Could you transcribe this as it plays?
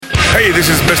Hey,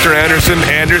 this is Mr. Anderson,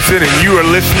 and you are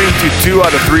listening to 2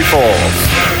 Out of 3 Falls.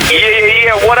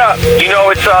 Yeah, what up? You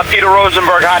know, it's Peter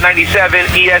Rosenberg, Hot 97,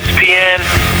 ESPN,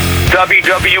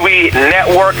 WWE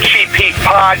Network, Cheap Heat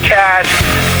Podcast.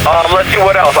 Let's see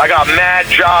what else. I got mad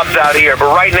jobs out here,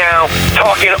 but right now,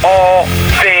 talking all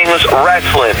things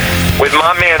wrestling with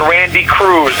my man Randy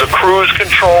Cruz, the Cruise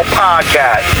Control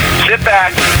Podcast. Sit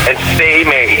back and stay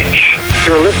mage.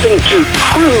 You're listening to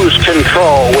Cruise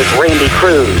Control with Randy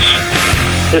Cruz.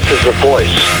 This is the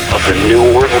voice of the New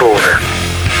World Order,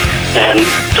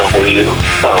 NWO,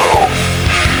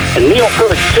 and Neil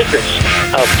Perfect Secrets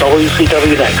of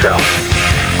WCW Nitro.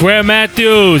 Graham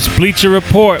Matthews, Bleacher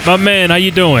Report. My man, how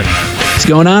you doing? What's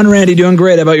going on, Randy? Doing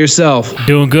great. How about yourself?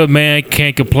 Doing good, man.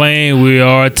 Can't complain. We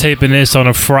are taping this on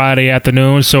a Friday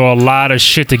afternoon, so a lot of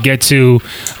shit to get to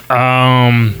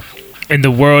in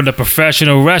the world of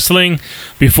professional wrestling.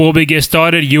 Before we get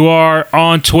started, you are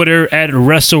on Twitter at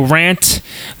WrestleRant.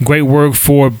 Great work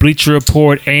for Bleacher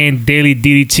Report and Daily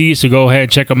DDT, so go ahead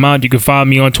and check them out. You can find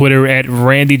me on Twitter at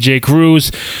Randy J.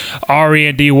 Cruz,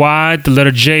 R-E-N-D-Y, the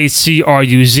letter J,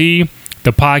 C-R-U-Z.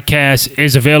 The podcast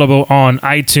is available on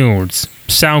iTunes,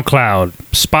 SoundCloud,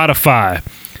 Spotify.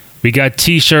 We got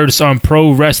t-shirts on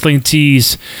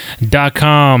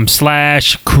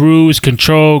ProWrestlingTees.com/Cruise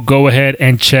Control. Go ahead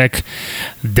and check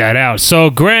that out. So,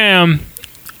 Graham,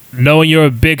 knowing you're a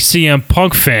big CM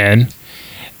Punk fan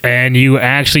and you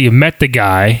actually met the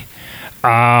guy,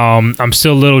 I'm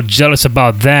still a little jealous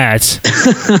about that.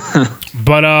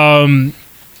 But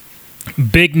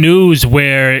big news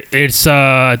where it's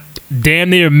damn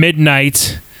near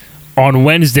midnight on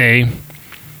Wednesday,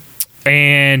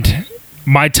 and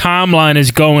my timeline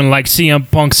is going like CM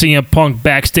Punk,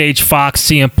 backstage, Fox,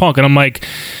 CM Punk. And I'm like,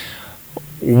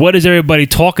 what is everybody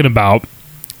talking about?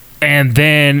 And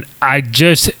then I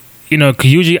just, cause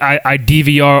usually I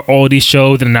DVR all these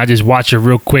shows and I just watch it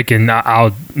real quick and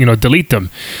I'll delete them.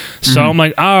 So I'm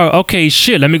like, oh, okay,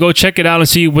 shit, let me go check it out and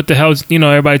see what the hell's,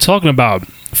 everybody talking about.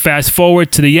 Fast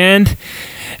forward to the end,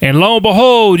 and lo and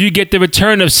behold, you get the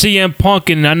return of CM Punk.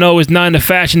 And I know it's not in the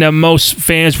fashion that most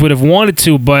fans would have wanted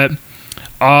to, but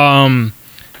we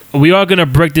are going to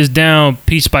break this down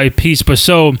piece by piece. But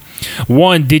so,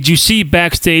 one, did you see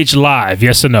Backstage Live?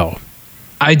 Yes or no?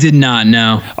 I did not,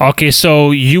 no. Okay,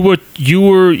 so you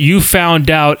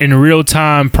found out in real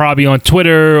time, probably on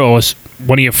Twitter or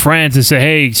one of your friends, and said,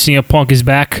 "Hey, CM Punk is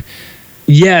back."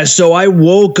 Yeah, so I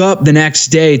woke up the next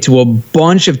day to a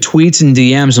bunch of tweets and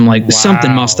DMs. I'm like,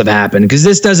 Something must have happened, because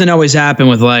this doesn't always happen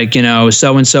with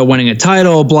so-and-so winning a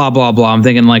title, blah, blah, blah. I'm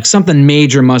thinking something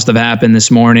major must have happened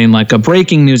this morning, like a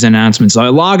breaking news announcement. So I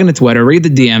log into Twitter, read the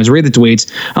DMs, read the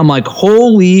tweets. I'm like,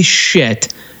 holy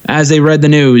shit. As they read the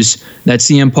news that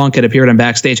CM Punk had appeared on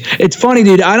Backstage. It's funny,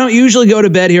 dude. I don't usually go to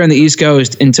bed here on the East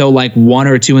Coast until 1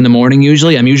 or 2 in the morning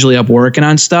usually. I'm usually up working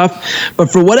on stuff.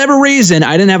 But for whatever reason,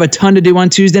 I didn't have a ton to do on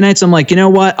Tuesday nights. I'm like, you know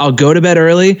what? I'll go to bed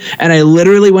early. And I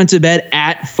literally went to bed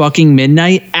at fucking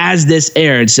midnight as this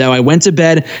aired. So I went to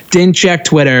bed, didn't check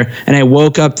Twitter, and I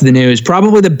woke up to the news.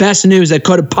 Probably the best news I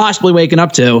could have possibly waken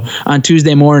up to on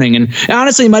Tuesday morning. And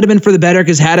honestly, it might have been for the better,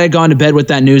 because had I gone to bed with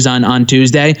that news on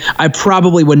Tuesday, I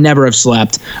probably would never have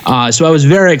slept. So I was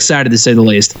very excited, to say the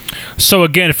least. So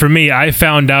again, for me, I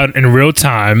found out in real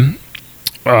time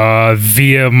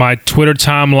via my Twitter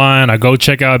timeline. I go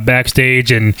check out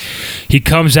Backstage, and he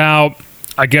comes out.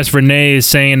 I guess Renee is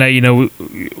saying that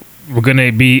we're going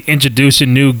to be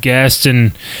introducing new guests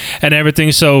and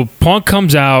everything. So Punk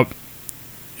comes out.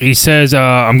 He says,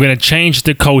 I'm going to change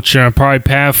the culture. I'm probably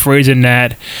paraphrasing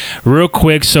that real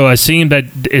quick. So it seemed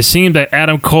that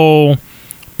Adam Cole,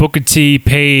 Booker T,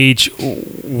 Page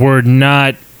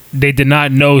they did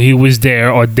not know he was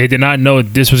there, or they did not know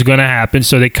this was going to happen,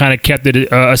 so they kind of kept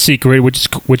it a secret,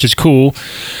 which is cool.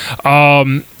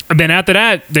 And then after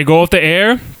that, they go off the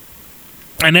air,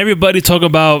 and everybody talk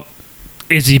about,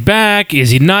 is he back?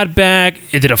 Is he not back?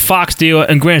 Is it a Fox deal?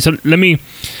 And Grant, so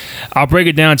I'll break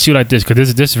it down to you like this,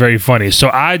 because this is very funny.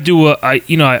 So I do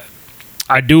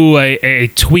a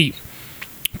tweet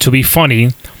to be funny.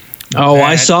 Oh,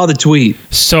 I saw the tweet.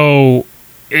 So,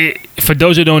 for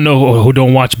those who don't know, who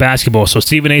don't watch basketball, so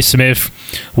Stephen A. Smith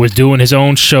was doing his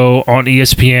own show on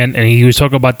ESPN, and he was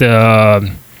talking about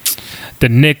the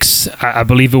Knicks. I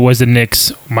believe it was the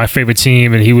Knicks, my favorite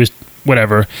team, and he was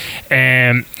whatever.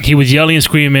 And he was yelling and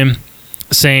screaming,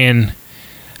 saying,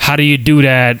 "How do you do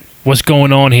that? What's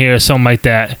going on here?" Something like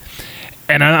that.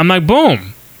 And I'm like,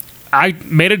 boom. I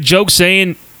made a joke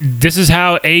saying, this is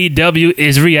how AEW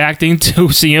is reacting to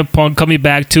CM Punk coming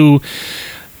back to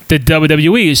the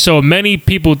WWE. So many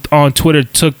people on Twitter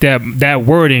took that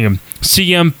wording,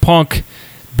 CM Punk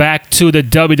back to the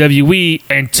WWE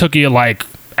and took it like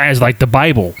as like the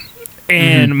Bible.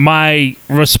 And my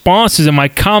responses and my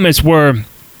comments were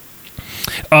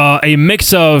a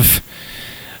mix of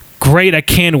great, I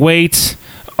can't wait.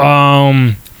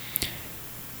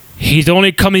 He's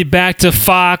only coming back to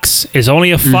Fox. It's only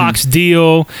a Fox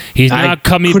deal. He's not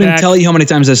coming back. I couldn't tell you how many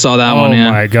times I saw that one.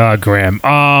 Oh my God,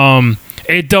 Graham.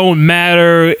 It don't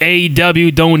matter.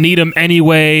 AEW don't need him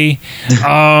anyway.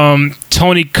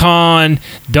 Tony Khan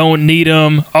don't need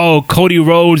him. Oh, Cody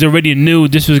Rhodes already knew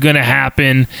this was gonna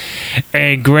happen.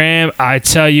 And Graham, I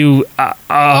tell you,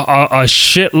 a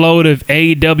shitload of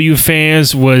AEW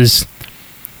fans was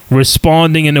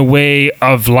responding in a way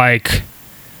of like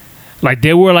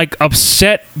they were like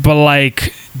upset, but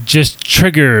like just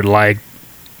triggered, like.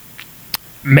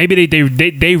 Maybe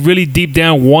they really deep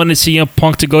down wanted CM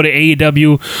Punk to go to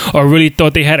AEW, or really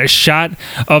thought they had a shot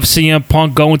of CM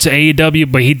Punk going to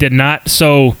AEW, but he did not.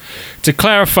 So, to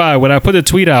clarify, when I put the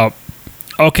tweet out,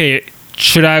 okay,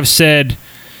 should I have said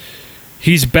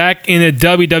he's back in the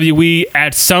WWE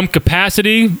at some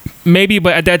capacity? Maybe,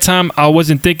 but at that time, I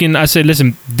wasn't thinking. I said,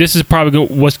 listen, this is probably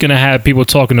what's going to have people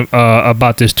talking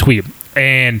about this tweet.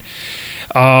 And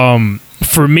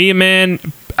for me, man,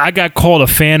 I got called a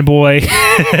fanboy.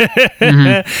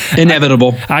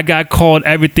 Inevitable. I got called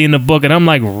everything in the book, and I'm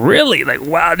like, really? Like,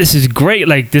 wow, this is great.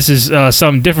 Like, this is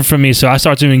something different for me. So I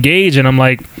start to engage, and I'm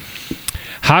like,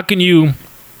 how can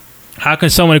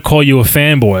someone call you a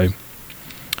fanboy?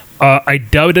 A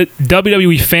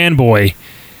WWE fanboy,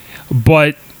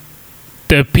 but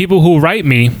the people who write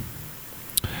me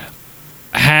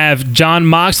have Jon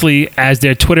Moxley as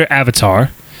their Twitter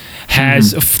avatar,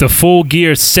 has the full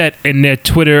gear set in their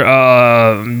Twitter,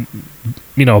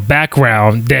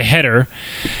 background, their header.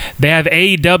 They have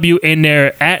AEW in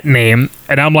their @ name,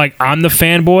 and I'm like, I'm the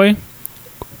fanboy.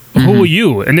 Who are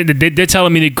you? And they're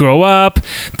telling me to grow up,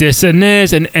 this and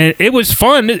this, and it was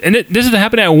fun. And this is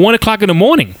happening at 1:00 in the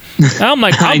morning. And I'm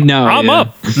like, I'm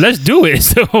up. Let's do it.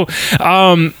 So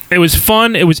it was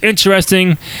fun. It was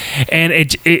interesting, and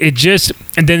it just.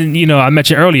 And then I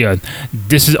mentioned earlier,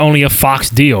 this is only a Fox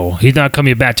deal. He's not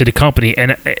coming back to the company.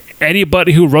 And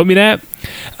anybody who wrote me that,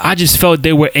 I just felt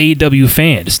they were AEW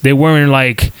fans. They weren't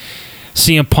like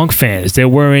CM Punk fans. They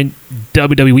weren't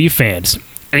WWE fans.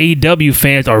 AEW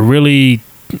fans are really,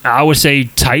 I would say,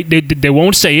 tight. They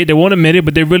won't say it, they won't admit it,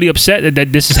 but they're really upset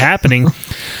that this is happening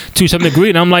to some degree.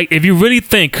 And I'm like, if you really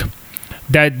think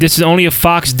that this is only a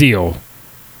Fox deal,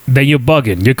 then you're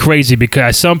bugging. You're crazy, because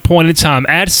at some point in time,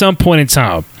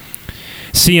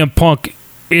 CM Punk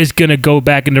is going to go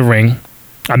back in the ring.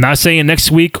 I'm not saying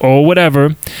next week or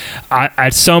whatever.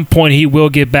 At some point, he will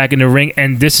get back in the ring,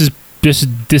 and this is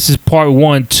part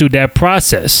one to that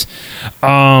process.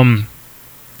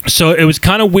 So it was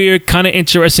kind of weird, kind of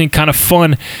interesting, kind of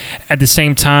fun at the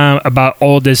same time about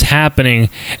all this happening.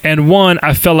 And one,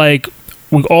 I felt like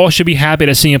we all should be happy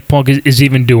that CM Punk is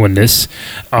even doing this.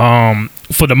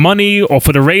 For the money or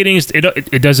for the ratings,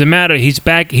 it doesn't matter. He's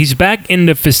back in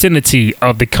the vicinity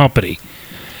of the company,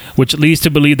 which leads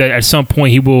to believe that at some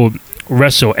point he will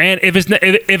wrestle. And if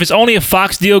it's only a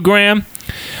Fox deal, Graham,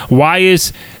 why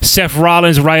is Seth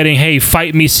Rollins writing, "Hey,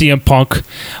 fight me, CM Punk"?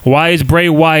 Why is Bray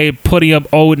Wyatt putting up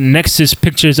old Nexus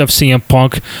pictures of CM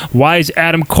Punk? Why is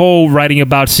Adam Cole writing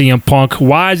about CM Punk?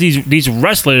 Why is these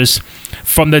wrestlers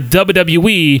from the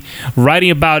WWE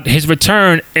writing about his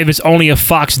return if it's only a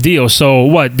Fox deal? So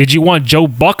what? Did you want Joe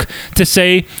Buck to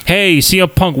say, "Hey, CM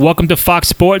Punk, welcome to Fox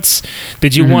Sports"?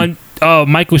 Did you want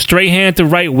Michael Strahan to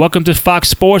write "Welcome to Fox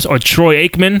Sports" or Troy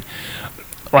Aikman?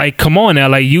 Like, come on now.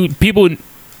 Like, you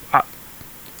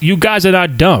guys are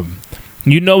not dumb.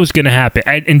 You know it's going to happen.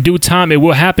 In due time, it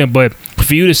will happen. But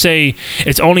for you to say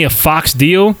it's only a Fox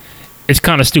deal, it's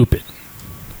kind of stupid.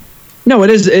 No, it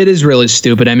is really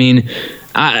stupid. I mean,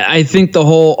 I think the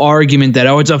whole argument that,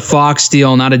 it's a Fox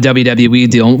deal, not a WWE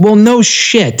deal. Well, no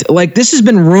shit. Like, this has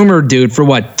been rumored, dude,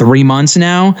 for 3 months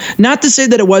now. Not to say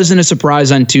that it wasn't a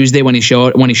surprise on Tuesday when he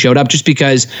showed up, just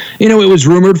because, it was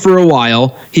rumored for a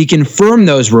while. He confirmed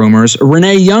those rumors.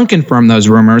 Renee Young confirmed those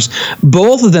rumors.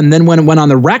 Both of them then went on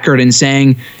the record and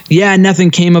saying, yeah, nothing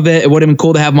came of it. It would have been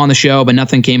cool to have him on the show, but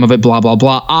nothing came of it, blah, blah,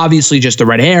 blah. Obviously just a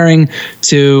red herring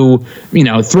to,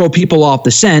 throw people off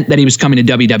the scent that he was coming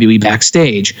to WWE backstage.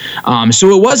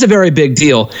 So it was a very big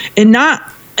deal. And not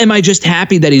am I just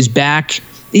happy that he's back.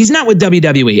 He's not with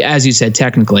WWE, as you said,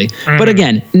 technically. But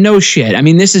again, no shit. I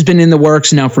mean, this has been in the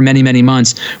works now for many, many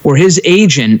months, where his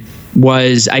agent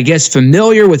was, I guess,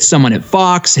 familiar with someone at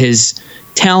Fox. His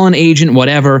talent agent,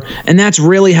 whatever. And that's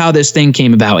really how this thing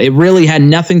came about. It really had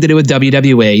nothing to do with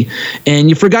WWE. And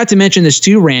you forgot to mention this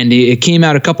too, Randy. It came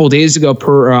out a couple of days ago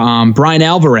per Brian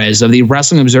Alvarez of the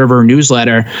Wrestling Observer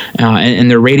newsletter and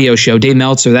their radio show, Dave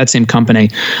Meltzer, that same company,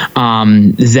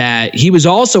 that he was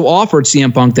also offered,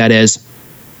 CM Punk that is,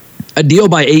 a deal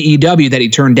by AEW that he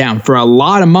turned down for a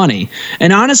lot of money.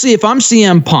 And honestly, if I'm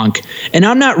CM Punk and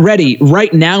I'm not ready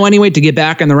right now anyway to get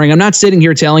back in the ring, I'm not sitting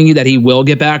here telling you that he will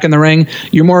get back in the ring.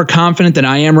 You're more confident than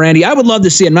I am, Randy. I would love to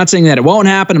see it. I'm not saying that it won't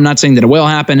happen. I'm not saying that it will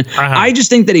happen. I just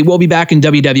think that he will be back in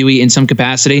WWE in some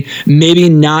capacity. Maybe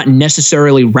not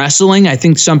necessarily wrestling. I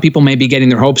think some people may be getting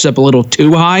their hopes up a little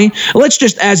too high. Let's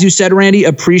just, as you said, Randy,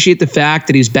 appreciate the fact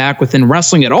that he's back within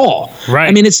wrestling at all. Right.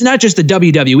 I mean, it's not just a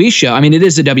WWE show. I mean, it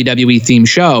is a WWE theme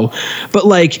show, but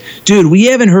like, dude, we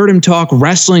haven't heard him talk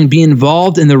wrestling, be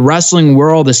involved in the wrestling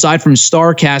world aside from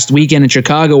StarCast weekend in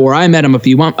Chicago, where I met him a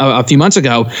few months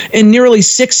ago, in nearly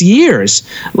 6 years.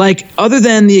 Like, other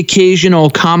than the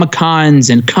occasional Comic-Cons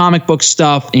and comic book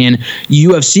stuff and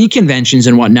UFC conventions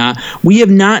and whatnot, we have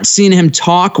not seen him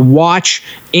talk, watch,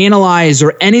 analyze,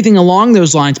 or anything along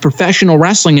those lines professional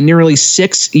wrestling in nearly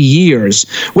 6 years,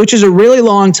 which is a really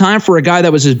long time for a guy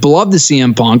that was as beloved as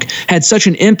CM Punk, had such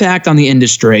an impact on the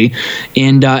industry,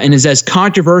 and is as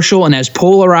controversial and as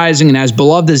polarizing and as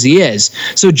beloved as he is.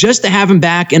 So just to have him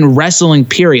back in wrestling,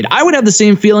 period. I would have the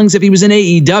same feelings if he was in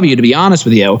AEW, to be honest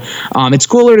with you. It's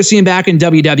cooler to see him back in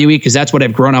WWE because that's what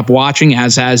I've grown up watching,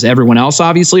 as has everyone else,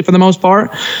 obviously, for the most part.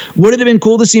 Would it have been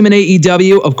cool to see him in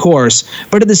AEW? Of course.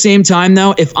 But at the same time,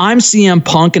 though, if I'm CM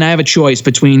Punk and I have a choice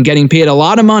between getting paid a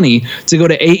lot of money to go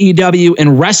to AEW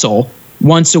and wrestle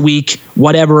once a week,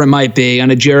 whatever it might be, on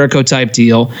a Jericho type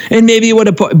deal, and maybe it would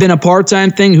have been a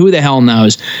part-time thing, who the hell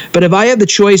knows. But if I have the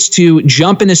choice to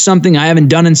jump into something I haven't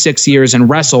done in 6 years and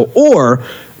wrestle, or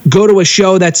go to a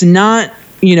show that's not,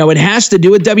 it has to do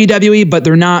with WWE, but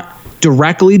they're not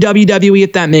directly WWE,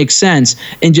 if that makes sense,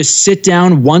 and just sit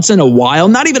down once in a while,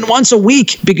 not even once a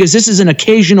week, because this is an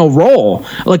occasional role.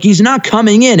 Like, he's not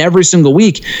coming in every single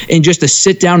week and just to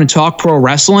sit down and talk pro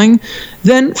wrestling,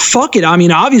 then fuck it. I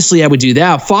mean, obviously I would do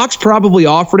that. Fox probably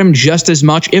offered him just as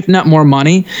much, if not more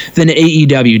money, than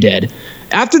AEW did.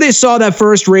 After they saw that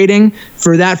first rating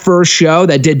for that first show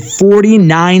that did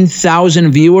 49,000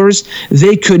 viewers,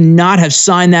 they could not have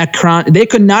signed that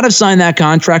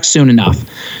contract soon enough.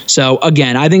 So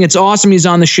again, I think it's awesome he's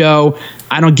on the show.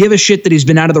 I don't give a shit that he's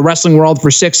been out of the wrestling world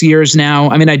for 6 years now.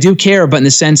 I mean, I do care, but in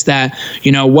the sense that,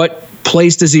 what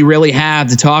place does he really have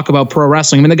to talk about pro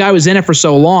wrestling? I mean, the guy was in it for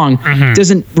so long. It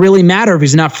doesn't really matter if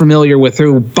he's not familiar with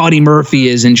who Buddy Murphy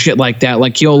is and shit like that.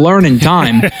 Like, he'll learn in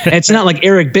time. It's not like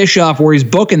Eric Bischoff where he's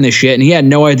booking this shit and he had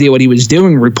no idea what he was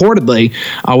doing, reportedly,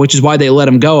 which is why they let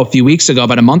him go a few weeks ago,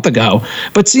 about a month ago.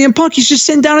 But CM Punk, he's just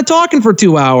sitting down and talking for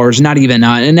 2 hours, not even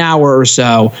an hour or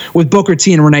so, with Booker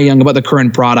T and Renee Young about the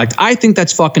current product. I think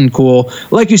that's fucking cool.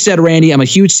 Like you said, Randy, I'm a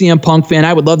huge CM Punk fan.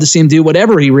 I would love to see him do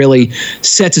whatever he really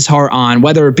sets his heart on,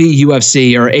 whether it be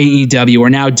UFC or AEW or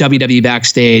now WWE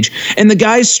backstage. And the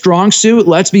guy's strong suit,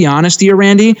 let's be honest here,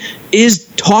 Randy, is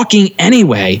talking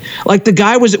anyway. Like, the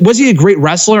guy was he a great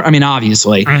wrestler? I mean,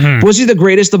 obviously. Was he the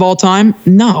greatest of all time?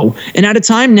 No. And at a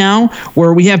time now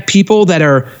where we have people that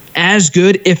are as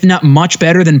good, if not much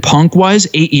better than Punk was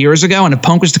 8 years ago, and if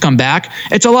Punk was to come back,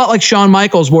 it's a lot like Shawn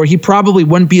Michaels, where he probably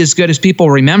wouldn't be as good as people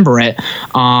remember it,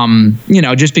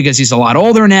 just because he's a lot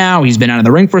older now, he's been out of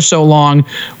the ring for so long.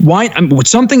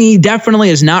 Something he definitely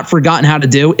has not forgotten how to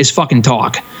do is fucking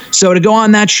talk. So to go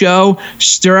on that show,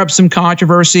 stir up some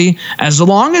controversy, as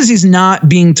long as he's not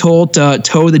being told to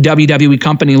toe the WWE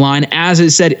company line, as I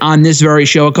said on this very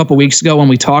show a couple weeks ago when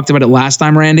we talked about it last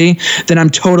time, Randy, then I'm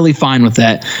totally fine with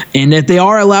it. And if they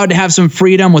are allowed to have some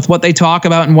freedom with what they talk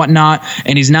about and whatnot,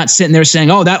 and he's not sitting there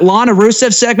saying, oh, that Lana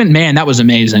Rusev segment, man, that was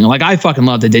amazing. Like, I fucking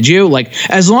loved it. Did you? Like,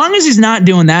 as long as he's not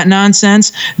doing that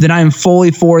nonsense, then I'm fully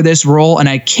for this role, and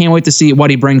I can't wait to see what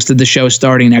he brings to the show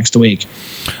starting next week.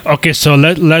 Okay, so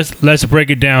let's break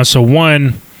it down. So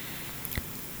one,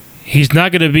 he's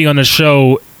not going to be on the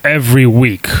show every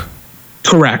week.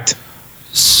 Correct.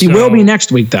 So, he will be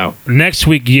next week, though. Next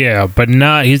week, yeah, but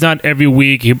he's not every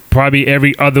week. He'll probably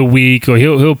every other week, or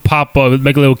he'll pop up,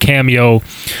 make a little cameo.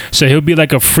 So he'll be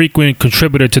like a frequent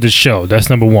contributor to the show. That's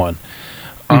number one.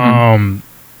 Man,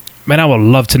 I would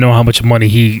love to know how much money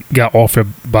he got offered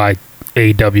by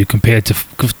AEW compared to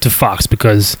Fox,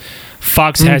 because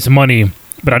Fox has money,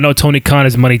 but I know Tony Khan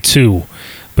has money too.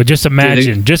 But just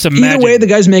imagine, Either way, the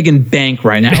guy's making bank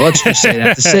right now. Let's just say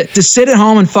that to sit at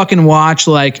home and fucking watch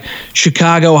like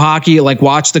Chicago hockey, like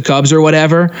watch the Cubs or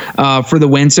whatever for the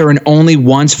winter, and only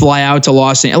once fly out to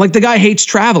Los Angeles. Like the guy hates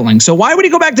traveling, so why would he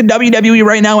go back to WWE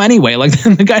right now anyway? Like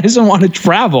the guy doesn't want to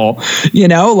travel, you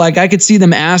know. Like I could see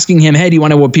them asking him, "Hey, do you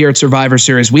want to appear at Survivor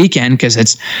Series weekend? Because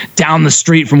it's down the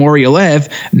street from where you live."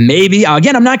 Maybe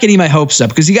again, I'm not getting my hopes up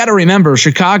because you got to remember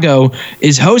Chicago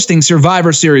is hosting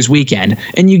Survivor Series weekend.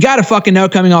 And you got to fucking know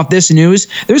coming off this news,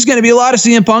 there's going to be a lot of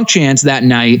CM Punk chants that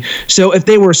night. So if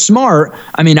they were smart,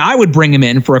 I mean, I would bring him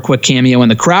in for a quick cameo in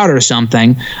the crowd or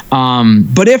something.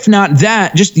 But if not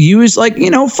that, just use like,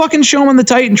 you know, fucking show him on the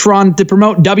Titantron to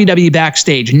promote WWE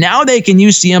backstage. Now they can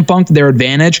use CM Punk to their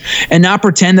advantage and not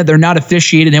pretend that they're not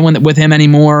affiliated with him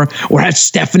anymore, or have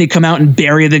Stephanie come out and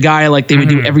bury the guy like they would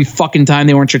do every fucking time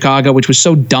they were in Chicago, which was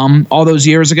so dumb all those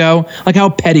years ago. Like how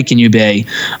petty can you be?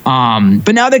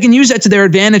 But now they can use that to their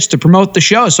advantage to promote the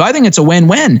show. So I think it's a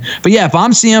win-win. But yeah, if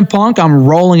I'm CM Punk, I'm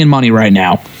rolling in money right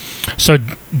now. So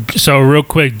real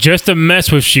quick, just to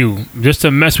mess with you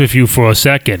for a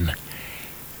second.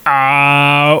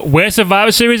 Where's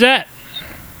Survivor Series at?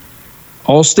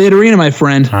 Allstate Arena, my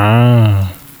friend.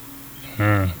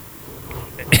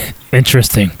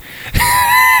 Interesting.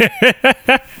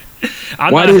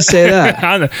 Why do you say that?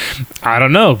 I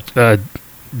don't know. That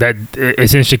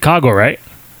it's in Chicago, right?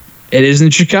 It is in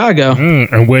Chicago.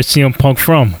 And where's CM Punk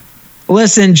from?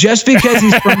 Listen, just because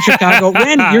he's from Chicago,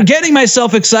 Randy, you're getting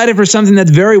myself excited for something that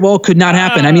very well could not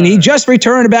happen. I mean, he just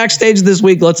returned backstage this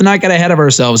week. Let's not get ahead of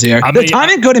ourselves here. The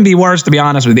timing couldn't be worse, to be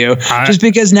honest with you. Just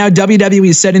because now WWE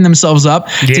is setting themselves up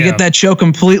to get that show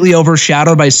completely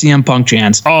overshadowed by CM Punk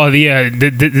chants. Oh, yeah.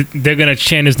 They're going to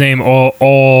chant his name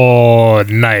all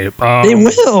night. They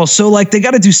will. So, like, they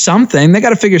got to do something. They got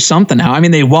to figure something out. I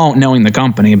mean, they won't, knowing the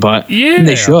company, but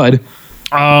they should.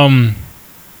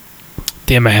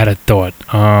 Damn, I had a thought.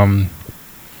 I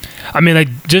mean,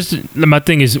 like, just my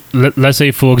thing is, let's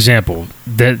say, for example,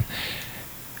 that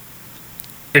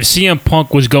if CM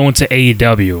Punk was going to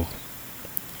AEW,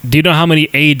 do you know how many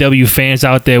AEW fans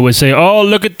out there would say, "Oh,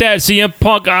 look at that, CM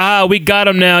Punk! Aha, we got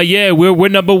him now. Yeah, we're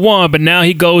number one." But now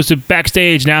he goes to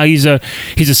backstage. Now he's a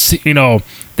you know,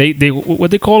 they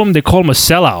what they call him? They call him a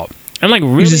sellout. I'm like,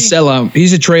 really? He's a sellout.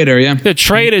 He's a traitor. Yeah, the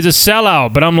traitor is a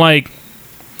sellout. But I'm like.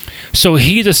 So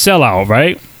he's a sellout,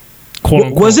 right?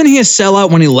 Wasn't he a sellout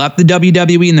when he left the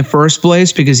WWE in the first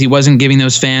place because he wasn't giving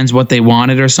those fans what they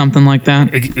wanted or something like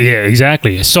that? Yeah,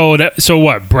 exactly. So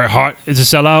what? Bret Hart is a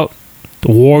sellout.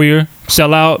 The Warrior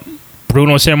sellout.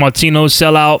 Bruno Sammartino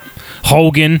sellout.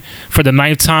 Hogan for the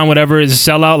 9th time, whatever, is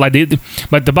a sellout.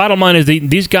 But the bottom line is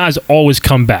these guys always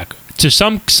come back to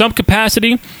some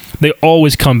capacity. They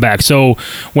always come back. So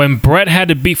when Bret had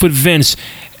to beef with Vince,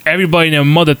 everybody and their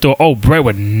mother thought, "Oh, Bret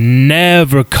would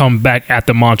never come back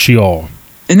after Montreal."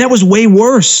 And that was way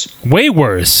worse. Way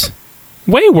worse.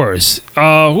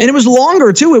 And it was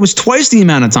longer, too. It was twice the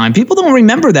amount of time. People don't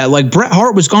remember that. Like, Bret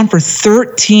Hart was gone for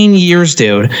 13 years,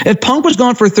 dude. If Punk was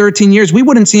gone for 13 years, we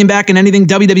wouldn't see him back in anything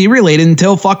WWE related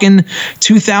until fucking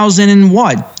 2000 and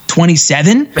what?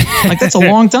 27? Like, that's a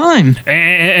long time.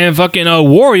 and fucking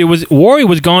Warrior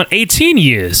was gone 18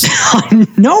 years.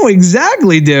 No,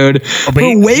 exactly, dude.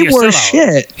 For way worse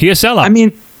shit. He a sellout. I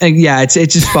mean, yeah, it's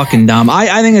just fucking dumb.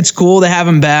 I think it's cool to have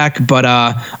him back, but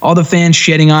all the fans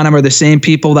shitting on him are the same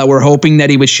people that were hoping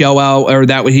that he would show out, or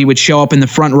that he would show up in the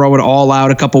front row at All Out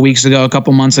a couple months ago. Get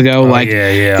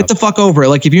the fuck over it.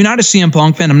 Like, if you're not a CM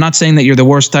Punk fan, I'm not saying that you're the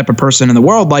worst type of person in the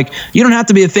world. Like, you don't have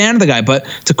to be a fan of the guy, but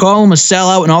to call him a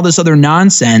sellout and all this other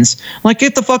nonsense, like,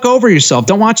 get the fuck over yourself.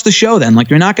 Don't watch the show then.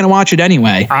 Like, you're not going to watch it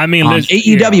anyway. I mean,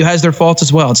 AEW has their faults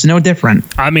as well. It's no different.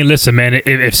 I mean, listen, man,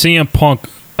 if CM Punk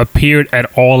appeared at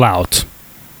All Out,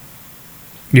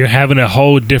 you're having a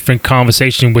whole different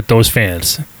conversation with those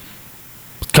fans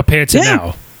compared to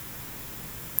now.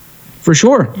 For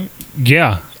sure.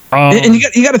 Yeah. And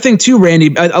you got to think too,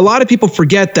 Randy. A lot of people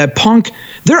forget that Punk.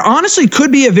 There honestly could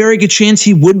be a very good chance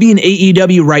he would be in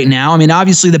AEW right now. I mean,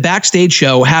 obviously the backstage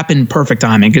show happened perfect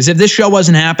timing, because if this show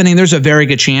wasn't happening, there's a very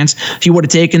good chance he would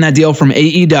have taken that deal from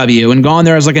AEW and gone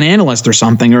there as like an analyst or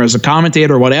something, or as a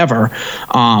commentator or whatever.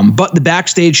 But the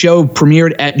backstage show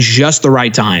premiered at just the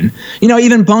right time. You know,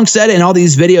 even Punk said it in all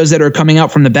these videos that are coming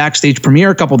out from the backstage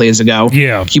premiere a couple days ago.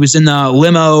 Yeah, he was in the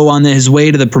limo on his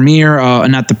way to the premiere,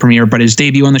 not the premiere, but his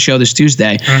debut on the show this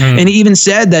Tuesday. And he even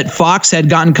said that Fox had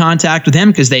gotten contact with him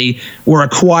because they were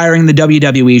acquiring the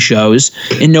WWE shows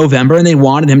in November, and they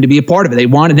wanted him to be a part of it. They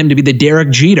wanted him to be the Derek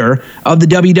Jeter of the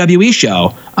WWE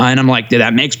show. And I'm like,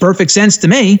 that makes perfect sense to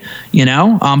me,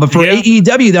 But for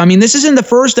AEW, though, I mean, this isn't the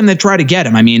first time they try to get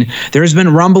him. I mean, there's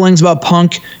been rumblings about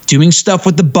Punk doing stuff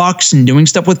with the Bucks and doing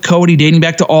stuff with Cody dating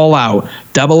back to All Out,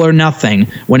 Double or Nothing,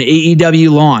 when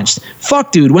AEW launched.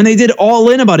 Fuck, dude, when they did All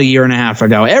In about a year and a half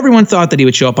ago, everyone thought that he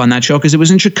would show up on that show because it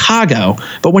was in Chicago.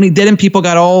 But when he didn't, people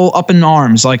got all up in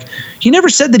arms. Like, he never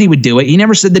said that he would do it. He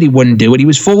never said that he wouldn't do it. He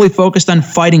was fully focused on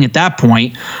fighting at that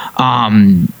point.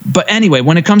 But anyway,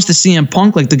 when it comes to CM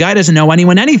Punk, like, the guy doesn't know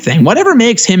anyone anything. Whatever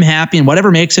makes him happy and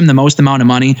whatever makes him the most amount of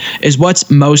money is what's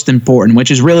most important, which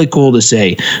is really cool to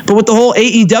see. But with the whole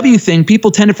AEW thing,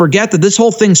 people tend to forget that this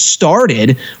whole thing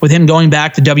started with him going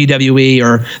back to WWE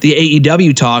or the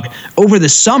AEW talk over the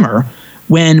summer,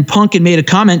 when Punk had made a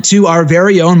comment to our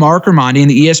very own Mark Raimondi in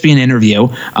the ESPN interview.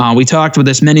 We talked with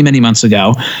this many, many months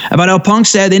ago about how Punk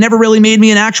said they never really made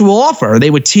me an actual offer. They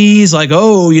would tease like,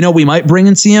 oh, we might bring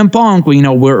in CM Punk.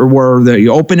 We're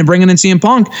open to bringing in CM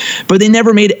Punk, but they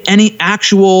never made any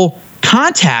actual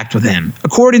contact with him,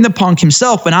 according to Punk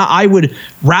himself. And I would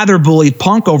rather believe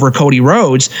Punk over Cody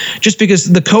Rhodes, just because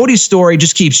the Cody story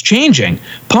just keeps changing.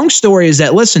 Punk's story is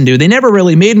that, listen, dude, they never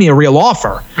really made me a real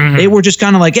offer. Mm-hmm. They were just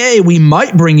kind of like, hey, we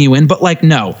might bring you in, but like,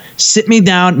 no, sit me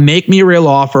down, make me a real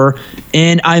offer,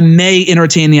 and I may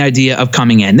entertain the idea of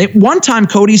coming in. One time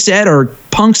Cody said, or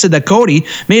Punk said that Cody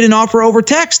made an offer over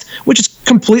text, which is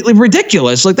completely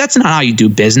ridiculous. Like, that's not how you do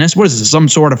business. What is this, some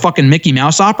sort of fucking Mickey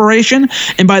Mouse operation?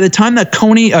 And by the time that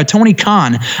Tony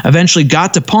Khan eventually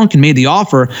got to Punk and made the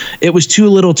offer, it was too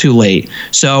little too late.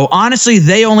 So honestly,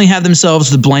 they only have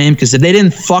themselves to blame, because if they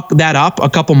didn't fuck that up a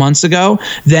couple months ago,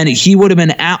 then he would have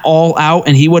been at All Out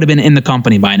and he would have been in the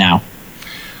company by now.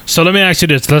 So let me ask you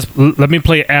this. Let me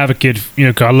play advocate,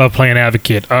 'cause I love playing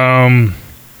advocate.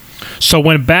 So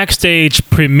when Backstage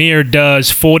Premier does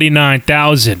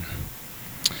 49,000,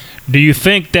 do you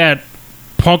think that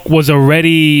Punk was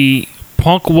already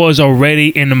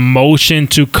in motion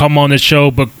to come on the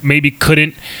show, but maybe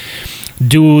couldn't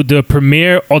do the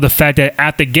premiere, or the fact that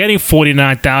after getting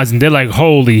 49,000, they're like,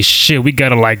 holy shit, we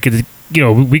gotta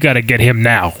we gotta get him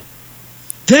now?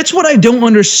 That's what I don't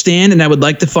understand, and I would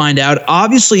like to find out.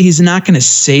 Obviously, he's not going to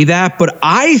say that, but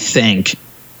I think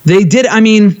they did. I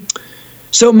mean,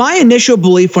 so my initial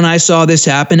belief when I saw this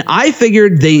happen, I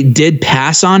figured they did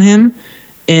pass on him,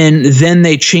 and then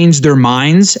they changed their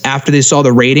minds after they saw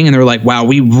the rating, and they're like, wow,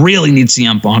 we really need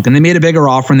CM Punk, and they made a bigger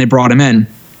offer and they brought him in.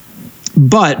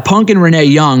 But Punk and Renee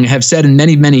Young have said in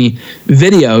many, many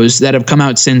videos that have come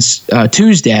out since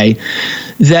Tuesday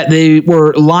that they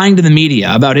were lying to the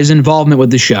media about his involvement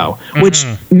with the show, which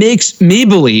leads me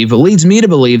to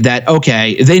believe that,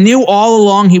 okay, they knew all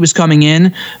along he was coming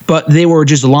in, but they were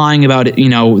just lying about it,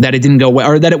 that it didn't go well,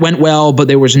 or that it went well, but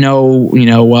there was no,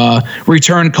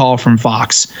 return call from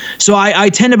Fox. So I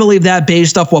tend to believe that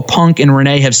based off what Punk and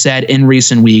Renee have said in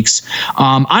recent weeks.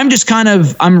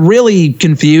 I'm really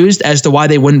confused as to why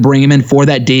they wouldn't bring him in for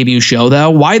that debut show,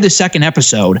 though. Why the second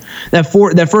episode?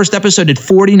 That first episode did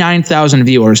 49,000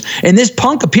 viewers, and this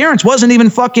Punk appearance wasn't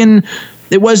even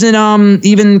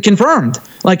even confirmed.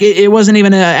 Like, it wasn't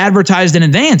even advertised in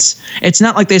advance. It's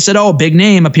not like they said, oh, big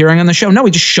name appearing on the show. No, he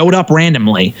just showed up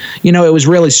randomly. It was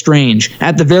really strange.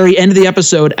 At the very end of the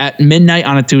episode at midnight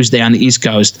on a Tuesday on the East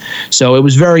Coast. So it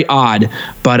was very odd.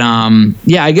 But,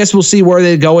 yeah, I guess we'll see where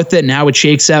they go with it and how it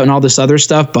shakes out and all this other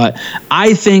stuff. But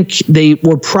I think they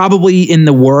were probably in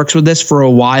the works with this for a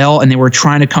while, and they were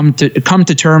trying to come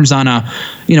to terms on a,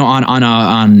 on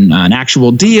an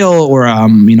actual deal, or,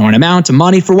 an amount of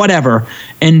money for whatever.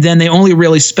 And then they only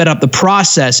really sped up the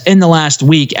process in the last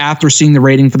week after seeing the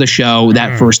rating for the show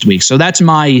that first week. So that's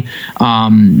my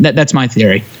that's my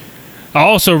theory. I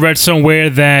also read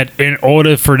somewhere that in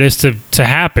order for this to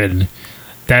happen,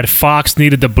 that Fox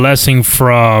needed the blessing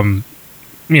from,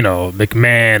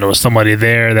 McMahon or somebody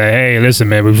there that, hey, listen,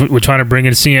 man, we're trying to bring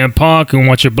in CM Punk and we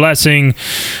want your blessing.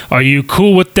 Are you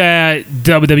cool with that,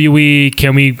 WWE?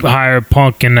 Can we hire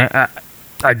Punk? And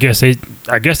I guess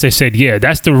they said, yeah.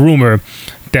 That's the rumor,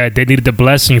 that they needed the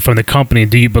blessing from the company.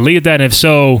 Do you believe that? And if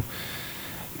so,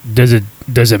 does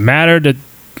it matter? That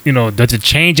does it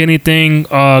change anything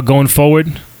going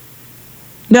forward?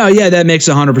 No, yeah, that makes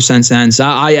 100% sense.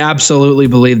 I absolutely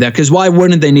believe that, because why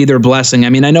wouldn't they need their blessing? I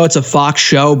mean, I know it's a Fox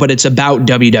show, but it's about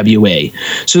WWE,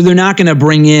 so they're not going to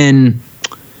bring in,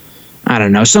 I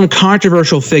don't know, some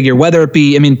controversial figure, whether it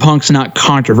be, Punk's not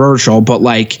controversial, but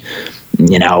like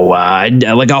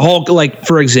a Hulk, like,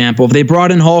 for example, if they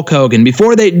brought in Hulk Hogan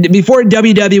before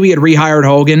WWE had rehired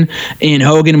Hogan, and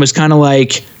Hogan was kind of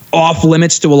like off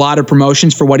limits to a lot of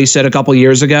promotions for what he said a couple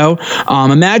years ago.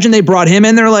 Imagine they brought him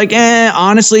in. They're like,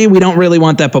 honestly, we don't really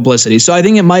want that publicity. So I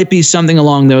think it might be something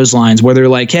along those lines where they're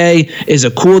like, hey, is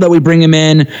it cool that we bring him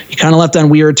in? You kind of left on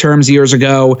weird terms years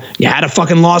ago. You had a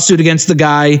fucking lawsuit against the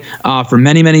guy for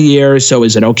many, many years. So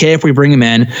is it okay if we bring him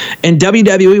in? And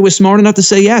WWE was smart enough to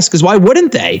say yes, because why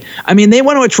wouldn't they? I mean, they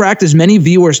want to attract as many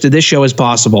viewers to this show as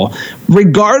possible,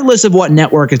 regardless of what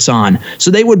network it's on.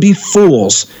 So they would be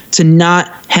fools to not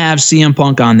have CM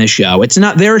Punk on this show. It's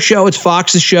not their show, it's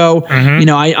Fox's show. You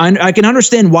know, I can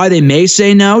understand why they may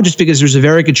say no, just because there's a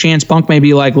very good chance Punk may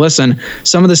be like, listen,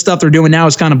 some of the stuff they're doing now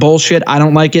is kind of bullshit. I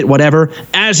don't like it, whatever.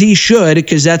 As he should,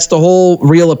 because that's the whole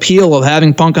real appeal of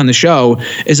having Punk on the show,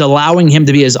 is allowing him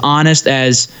to be as honest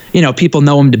as, you know, people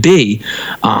know him to be.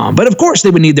 But of course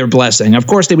they would need their blessing. Of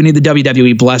course they would need the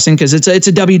WWE blessing, because it's a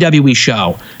WWE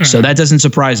show. So that doesn't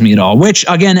surprise me at all. Which,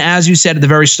 again, as you said at the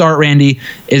very start, Randy,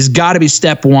 is got to be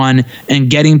step one in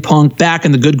getting Punk back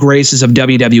in the good graces of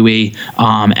WWE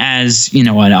as, you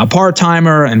know, a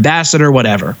part-timer, ambassador,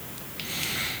 whatever.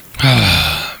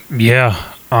 Yeah.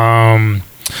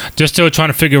 Just still trying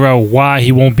to figure out why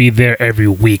he won't be there every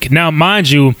week. Now, mind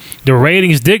you, the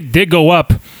ratings did go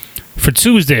up for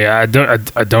Tuesday. I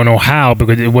don't know how,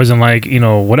 because it wasn't like, you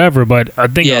know, whatever, but I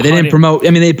think... Yeah, they didn't promote... I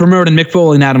mean, they promoted Mick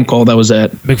Foley and Adam Cole. That was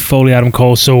it. Mick Foley, Adam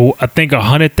Cole. So I think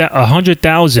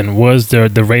 100,000 was the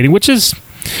rating, which is...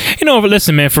 You know, but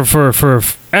listen, man, for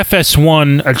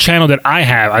FS1, a channel that I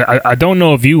have, I don't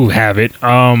know if you have it,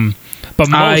 but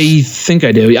most, I think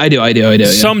I do. I do.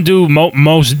 Some do,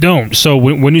 most don't. So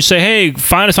when you say, hey,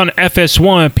 find us on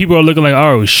FS1, people are looking like,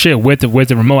 oh, shit, where's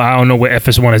the remote? I don't know where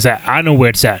FS1 is at. I know where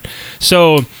it's at.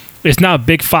 So it's not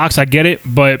Big Fox, I get it,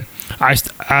 but I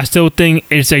still think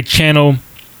it's a channel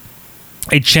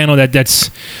that's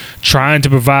trying to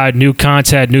provide new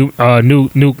content, new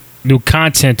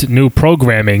content, new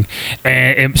programming,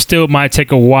 and it still might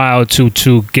take a while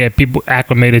to get people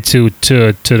acclimated to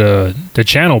the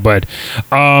channel. But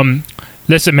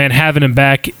listen, man, having him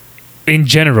back in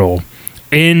general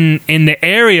in the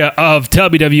area of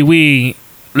WWE.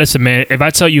 Listen, man, if I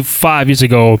tell you 5 years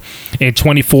ago in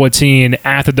 2014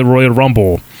 after the Royal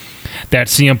Rumble that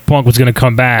CM Punk was going to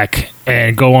come back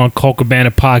and go on Colt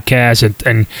Cabana podcast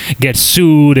and get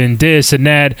sued and this and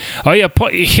that. Oh, yeah,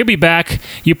 he'll be back.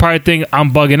 You probably think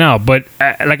I'm bugging out. But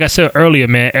like I said earlier,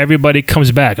 man, everybody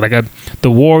comes back. Like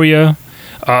The Warrior,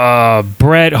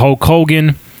 Bret, Hulk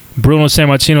Hogan, Bruno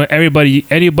Sammartino,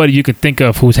 anybody you could think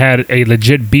of who's had a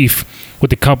legit beef with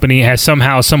the company has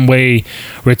somehow, some way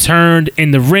returned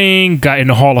in the ring, got in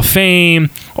the Hall of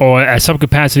Fame, or at some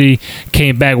capacity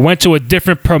came back, went to a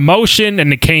different promotion,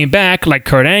 and they came back, like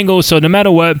Kurt Angle. So no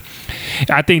matter what,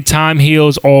 I think time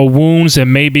heals all wounds,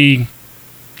 and maybe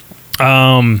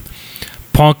Punk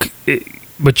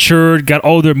matured, got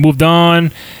older, moved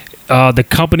on. The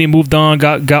company moved on,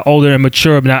 got older and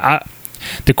matured. Now,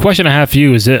 the question I have for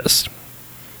you is this: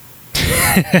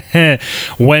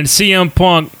 when CM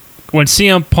Punk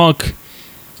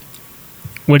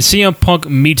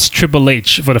meets Triple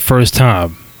H for the first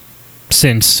time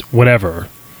since whatever,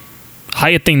 how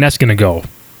you think that's gonna go?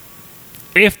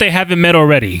 If they haven't met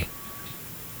already.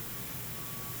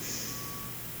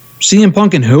 CM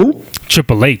Punk and who?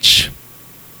 Triple H.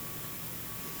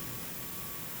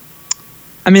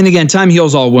 I mean, again, time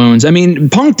heals all wounds. I mean,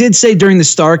 Punk did say during the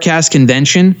StarCast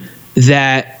convention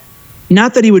that,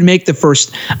 not that he would make the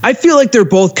first. I feel like they're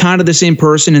both kind of the same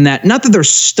person in that, not that they're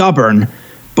stubborn,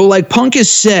 but like Punk has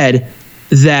said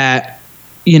that,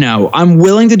 you know, I'm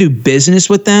willing to do business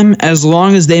with them as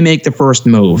long as they make the first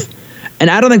move. And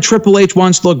I don't think Triple H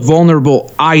wants to look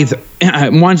vulnerable either.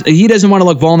 He doesn't want to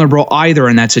look vulnerable either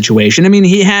in that situation. I mean,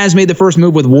 he has made the first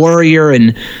move with Warrior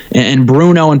and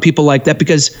Bruno and people like that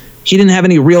because he didn't have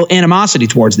any real animosity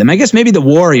towards them. I guess maybe the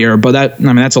Warrior, but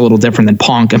that's a little different than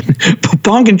Punk. I mean,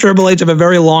 Punk and Triple H have a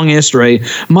very long history,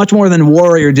 much more than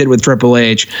Warrior did with Triple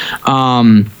H. It's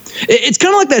kind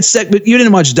of like that segment. You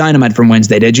didn't watch Dynamite from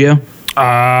Wednesday, did you?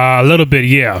 A little bit,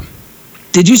 yeah.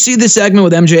 Did you see the segment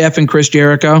with MJF and Chris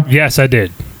Jericho? Yes, I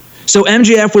did. So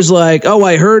MJF was like, oh,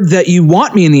 I heard that you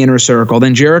want me in the inner circle.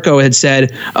 Then Jericho had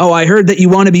said, oh, I heard that you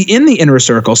want to be in the inner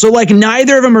circle. So like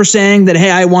neither of them are saying that,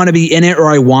 hey, I want to be in it or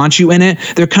I want you in it.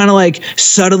 They're kind of like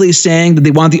subtly saying that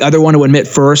they want the other one to admit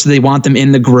first that they want them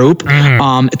in the group.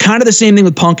 Mm-hmm. Kind of the same thing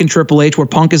with Punk and Triple H, where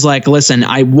Punk is like, listen,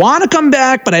 I want to come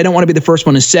back, but I don't want to be the first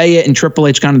one to say it. And Triple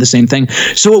H kind of the same thing.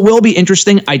 So it will be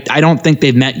interesting. I don't think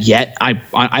they've met yet.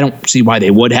 I don't see why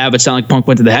they would have. It's not like Punk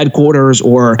went to the headquarters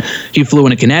or he flew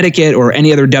into Connecticut or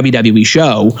any other WWE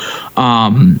show.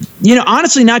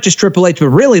 honestly, not just Triple H, but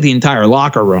really the entire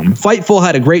locker room. Fightful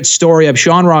had a great story of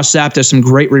Sean Ross Sapp does some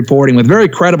great reporting with very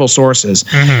credible sources.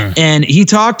 And he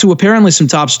talked to apparently some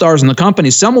top stars in the company,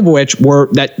 some of which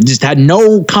that just had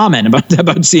no comment about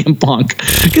CM Punk.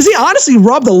 Because he honestly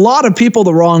rubbed a lot of people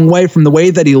the wrong way from the way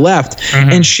that he left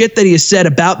and shit that he has said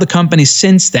about the company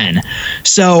since then.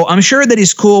 So I'm sure that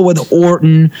he's cool with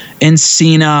Orton and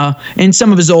Cena and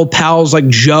some of his old pals like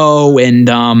Joe and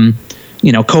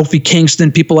Kofi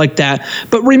Kingston, people like that.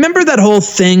 But remember that whole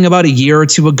thing about a year or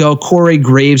two ago? Corey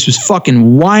Graves was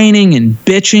fucking whining and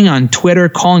bitching on Twitter,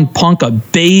 calling Punk a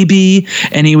baby.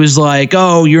 And he was like,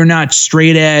 oh, you're not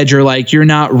straight edge, or like, you're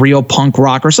not real punk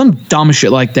rock, or some dumb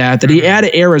shit like that. That he had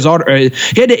to air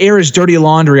his dirty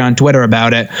laundry on Twitter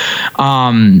about it.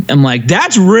 I'm like,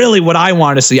 that's really what I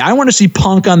want to see. I want to see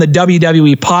Punk on the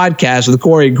WWE podcast with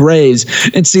Corey Graves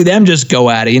and see them just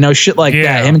go at it. Shit like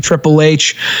that. Him and Triple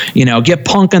H, get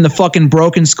Punk on the fucking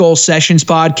Broken Skull Sessions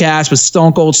podcast with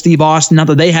Stone Cold Steve Austin. Not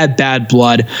that they had bad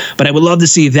blood, but I would love to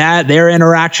see their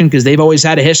interaction, because they've always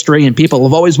had a history and people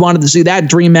have always wanted to see that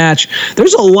dream match.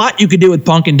 There's a lot you could do with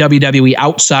Punk in WWE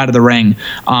outside of the ring.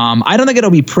 I don't think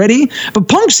it'll be pretty, but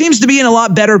Punk seems to be in a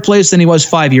lot better place than he was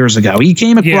 5 years ago. He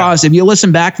came across, if you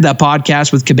listen back to that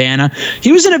podcast with Cabana,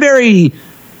 he was in a very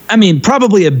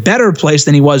probably a better place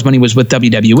than he was when he was with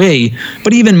WWE.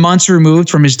 But even months removed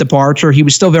from his departure, he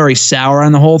was still very sour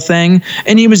on the whole thing.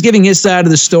 And he was giving his side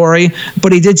of the story,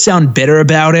 but he did sound bitter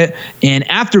about it. And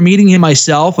after meeting him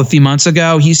myself a few months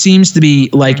ago, he seems to be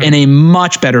in a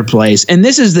much better place. And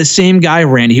this is the same guy,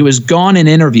 Randy, who has gone in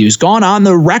interviews, gone on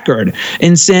the record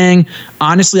and saying,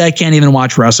 honestly, I can't even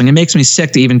watch wrestling. It makes me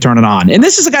sick to even turn it on. And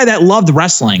this is a guy that loved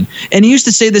wrestling. And he used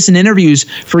to say this in interviews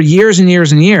for years and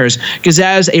years and years, because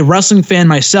as a wrestling fan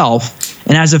myself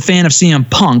and as a fan of CM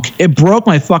Punk, it broke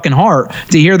my fucking heart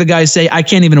to hear the guy say, I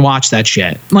can't even watch that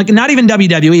shit. Like, not even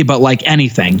WWE, but like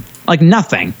anything, like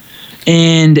nothing.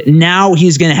 And now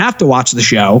he's going to have to watch the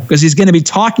show because he's going to be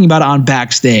talking about it on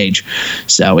Backstage.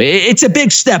 So it's a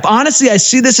big step. Honestly, I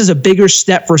see this as a bigger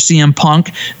step for CM Punk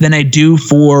than I do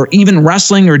for even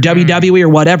wrestling or WWE or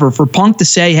whatever. For Punk to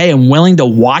say, hey, I'm willing to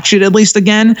watch it at least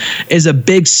again is a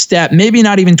big step. Maybe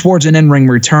not even towards an in-ring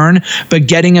return, but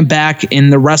getting him back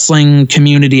in the wrestling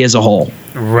community as a whole.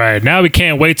 Right. Now we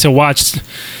can't wait to watch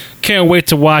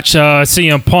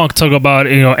CM Punk talk about,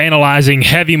 analyzing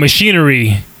heavy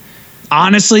machinery.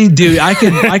 Honestly, dude, I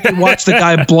could watch the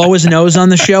guy blow his nose on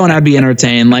the show and I'd be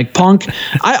entertained. Like Punk,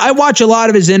 I watch a lot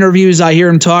of his interviews. I hear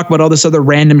him talk about all this other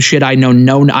random shit I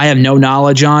have no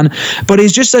knowledge on. But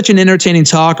he's just such an entertaining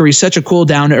talker. He's such a cool,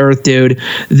 down-to-earth dude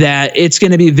that it's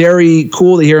going to be very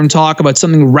cool to hear him talk about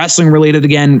something wrestling related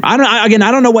again. I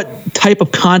don't know what type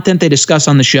of content they discuss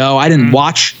on the show. I didn't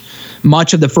watch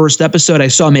much of the first episode. I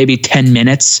saw maybe 10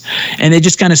 minutes, and they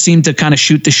just kind of seemed to kind of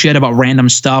shoot the shit about random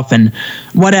stuff and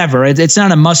whatever. It's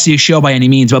not a must-see show by any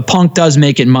means, but Punk does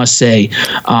make it must-see.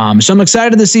 So I'm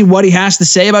excited to see what he has to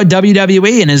say about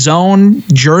WWE and his own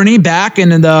journey back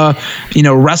into the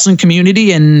wrestling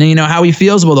community and how he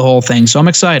feels about the whole thing. So I'm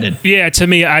excited. Yeah, to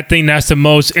me, I think that's the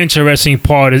most interesting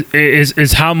part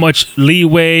is how much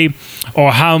leeway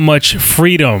or how much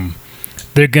freedom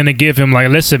they're going to give him. Like,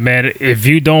 listen, man, if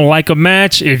you don't like a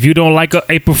match, if you don't like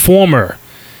a performer,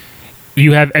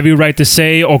 you have every right to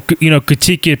say or,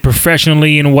 critique it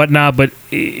professionally and whatnot. But,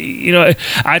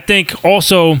 I think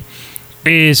also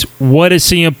is what is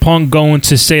CM Punk going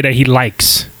to say that he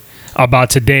likes about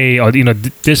today or,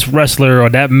 this wrestler or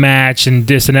that match and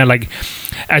this and that. Like,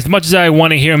 as much as I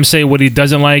want to hear him say what he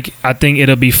doesn't like, I think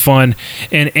it'll be fun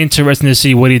and interesting to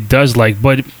see what he does like.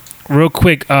 But real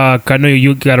quick, I know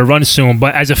you got to run soon,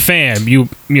 but as a fan,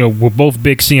 we're both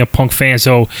big CM Punk fans.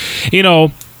 So,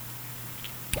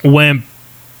 when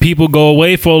people go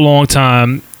away for a long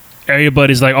time,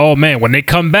 everybody's like, "Oh man, when they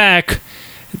come back,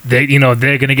 they're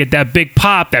gonna get that big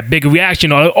pop, that big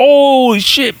reaction. Like, oh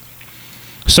shit!"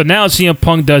 So now CM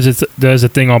Punk does a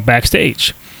thing on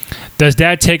Backstage. Does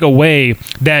that take away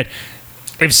that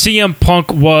if CM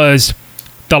Punk was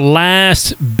the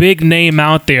last big name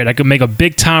out there that could make a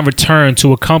big time return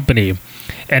to a company,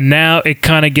 and now it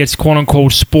kind of gets quote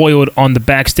unquote spoiled on the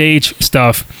Backstage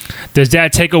stuff, does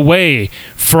that take away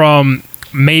from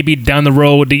maybe down the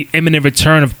road the imminent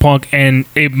return of Punk, and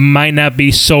it might not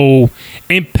be so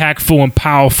impactful and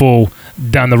powerful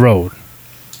down the road?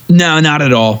 No, not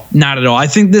at all. Not at all. I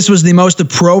think this was the most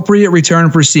appropriate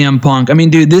return for CM Punk. I mean,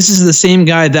 dude, this is the same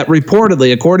guy that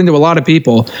reportedly, according to a lot of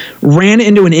people, ran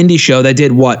into an indie show that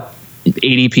did what?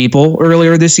 80 people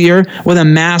earlier this year with a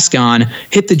mask on,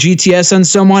 hit the GTS on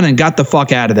someone and got the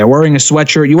fuck out of there wearing a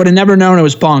sweatshirt. You would have never known it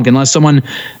was Punk unless someone,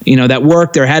 that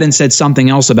worked there hadn't said something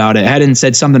else about it, hadn't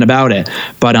said something about it.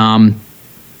 But,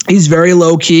 he's very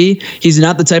low key. He's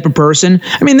not the type of person.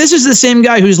 I mean, this is the same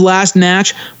guy whose last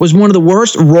match was one of the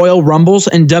worst Royal Rumbles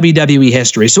in WWE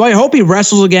history. So I hope he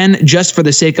wrestles again just for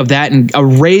the sake of that and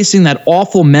erasing that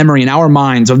awful memory in our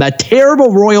minds of that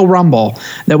terrible Royal Rumble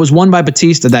that was won by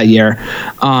Batista that year.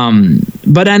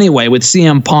 But anyway, with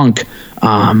CM Punk,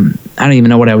 I don't even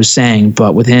know what I was saying,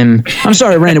 but with him, I'm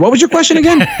sorry, Randy, what was your question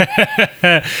again?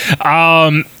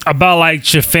 About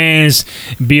like your fans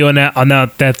be on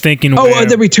that thinking. Oh,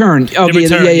 the return. Okay, the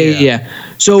return, yeah.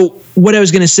 So what I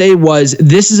was going to say was,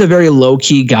 this is a very low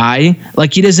key guy.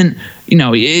 Like, he doesn't,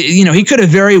 he could have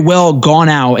very well gone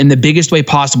out in the biggest way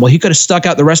possible. He could have stuck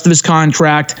out the rest of his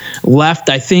contract, left.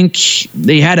 I think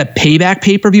they had a Payback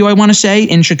pay-per-view, I want to say,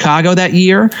 in Chicago that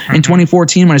year in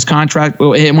 2014 when his contract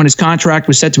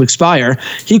was set to expire.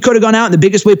 He could have gone out in the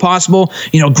biggest way possible,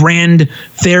 grand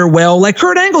farewell, like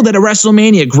Kurt Angle did at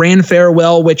WrestleMania, grand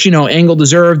farewell, which, Angle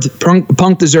deserved,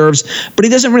 Punk deserves, but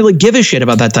he doesn't really give a shit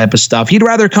about that type of stuff. He'd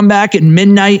rather come back at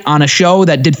midnight on a show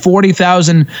that did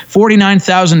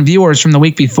 49,000 viewers from the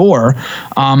week before,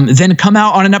 then come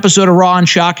out on an episode of Raw and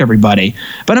shock everybody.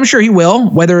 But I'm sure he will,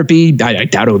 whether it be, I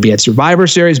doubt it would be at Survivor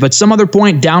Series, but some other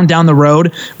point down the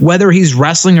road, whether he's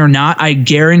wrestling or not, I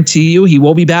guarantee you he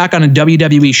will be back on a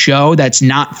WWE show that's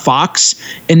not Fox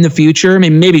in the future. I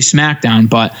mean, maybe SmackDown,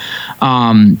 but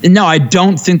no, I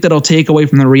don't think that'll take away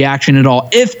from the reaction at all.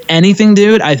 If anything,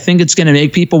 dude, I think it's going to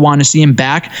make people want to see him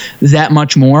back that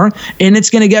much more, and it's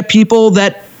going to get people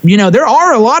that, there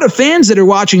are a lot of fans that are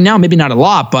watching now, maybe not a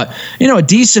lot, but, a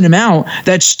decent amount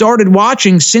that started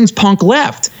watching since Punk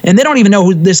left. And they don't even know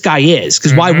who this guy is,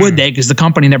 because why would they? Because the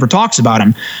company never talks about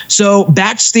him. So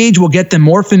backstage will get them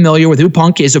more familiar with who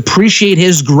Punk is, appreciate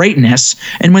his greatness.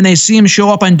 And when they see him show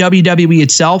up on WWE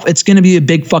itself, it's going to be a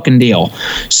big fucking deal.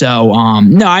 So,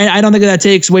 no, I don't think that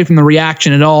takes away from the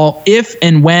reaction at all. If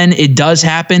and when it does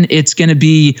happen, it's going to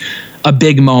be a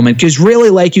big moment, because really,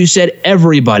 like you said,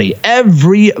 everybody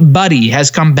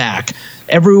has come back.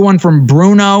 Everyone from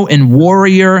Bruno and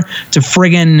Warrior to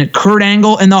friggin' Kurt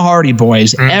Angle and the Hardy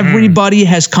Boys. Everybody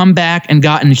has come back and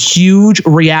gotten huge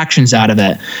reactions out of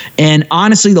it. And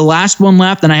honestly, the last one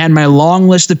left, and I had my long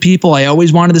list of people I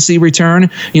always wanted to see return.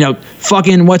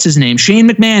 Fucking, what's his name? Shane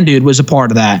McMahon, dude, was a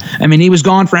part of that. I mean, he was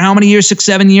gone for how many years?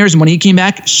 6-7 years. And when he came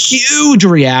back, huge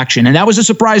reaction. And that was a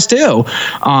surprise too.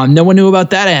 No one knew about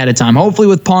that ahead of time. Hopefully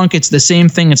with Punk, it's the same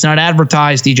thing. It's not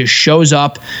advertised. He just shows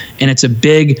up and it's a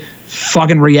big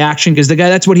fucking reaction, because the guy,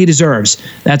 that's what he deserves.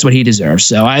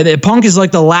 So Punk is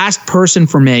like the last person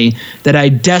for me that I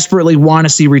desperately want to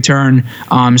see return /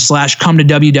 come to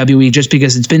WWE, just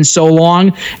because it's been so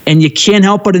long, and you can't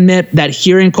help but admit that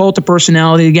hearing Cult of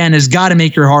Personality again has got to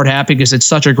make your heart happy, because it's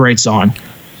such a great song.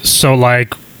 So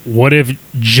like, what if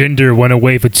Jinder went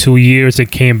away for 2 years and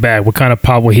came back? What kind of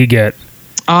pop would he get?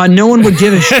 No one would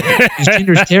give a shit, because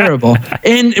Jinder's terrible.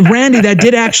 And Randy, that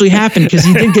did actually happen, because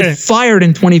he did get fired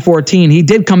in 2014. He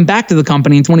did come back to the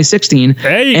company in 2016.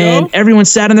 There you and go. Everyone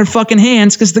sat on their fucking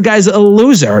hands because the guy's a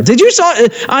loser. Did you saw,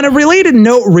 on a related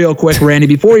note real quick, Randy,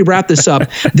 before we wrap this up,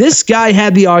 this guy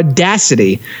had the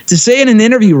audacity to say in an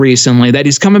interview recently that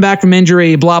he's coming back from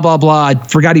injury, blah, blah, blah. I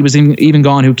forgot he was even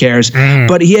gone. Who cares?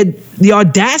 But he had the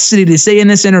audacity to say in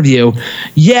this interview,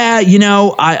 yeah,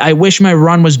 I wish my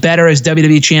run was better as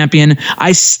WWE champion.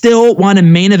 I still want to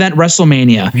main event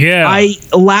WrestleMania. Yeah. I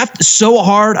laughed so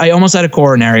hard, I almost had a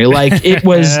coronary. Like, it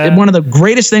was one of the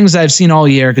greatest things I've seen all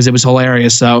year, because it was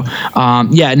hilarious. So,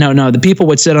 the people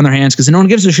would sit on their hands, because no one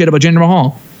gives a shit about Jinder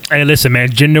Mahal. Hey, listen, man,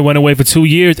 Jinder went away for 2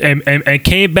 years and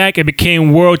came back and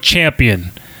became world champion.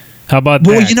 How about that?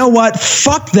 Well, you know what?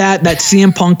 Fuck that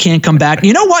CM Punk can't come back.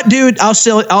 You know what, dude? I'll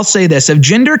say this. If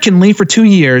Jinder can leave for 2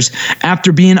 years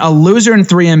after being a loser in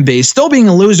 3MB, still being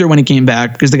a loser when he came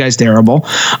back, because the guy's terrible,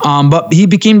 but he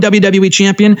became WWE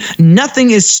champion,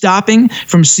 nothing is stopping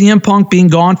from CM Punk being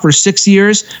gone for 6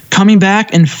 years, coming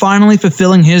back, and finally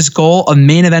fulfilling his goal of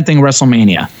main eventing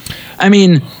WrestleMania. I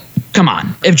mean, come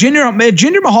on. If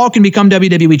Jinder Mahal can become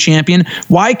WWE champion,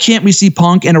 why can't we see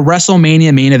Punk in a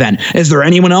WrestleMania main event? Is there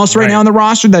anyone else right now on the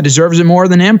roster that deserves it more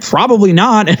than him? Probably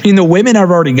not. I mean, the women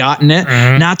have already gotten it.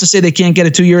 Not to say they can't get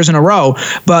it 2 years in a row,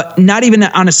 but not even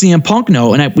on a CM Punk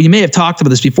note. And we may have talked about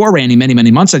this before, Randy, many,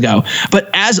 many months ago. But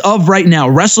as of right now,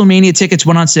 WrestleMania tickets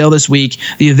went on sale this week.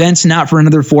 The event's not for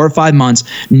another 4 or 5 months.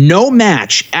 No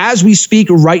match, as we speak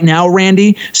right now,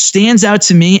 Randy, stands out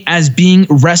to me as being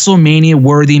WrestleMania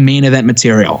worthy main main event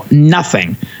material.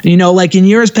 Nothing. You know, like in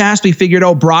years past, we figured,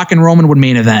 Brock and Roman would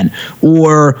main event,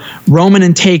 or Roman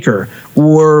and Taker,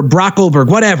 or Brock Goldberg,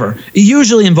 whatever. It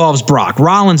usually involves Brock,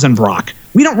 Rollins and Brock.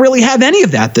 We don't really have any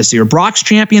of that this year. Brock's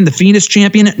champion, the Fiend is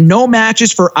champion. No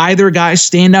matches for either guy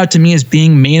stand out to me as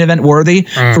being main event worthy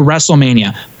for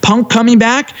WrestleMania. Punk coming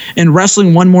back and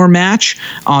wrestling one more match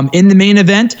in the main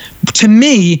event, to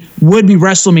me, would be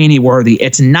WrestleMania worthy.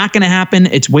 It's not going to happen.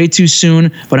 It's way too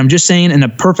soon. But I'm just saying, in a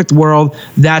perfect world,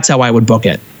 that's how I would book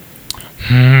it.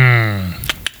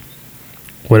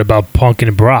 What about Punk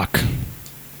and Brock?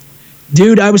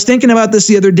 Dude, I was thinking about this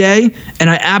the other day, and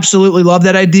I absolutely love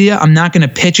that idea. I'm not going to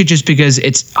pitch it just because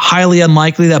it's highly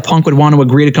unlikely that Punk would want to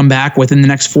agree to come back within the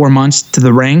next 4 months to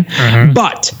the ring.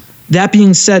 But that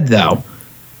being said, though,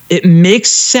 it makes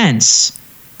sense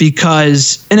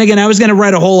because, and again, I was going to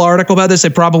write a whole article about this. I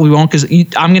probably won't because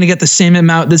I'm going to get the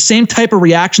same type of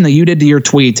reaction that you did to your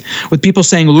tweet with people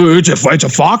saying, it's a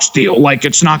Fox deal. Like,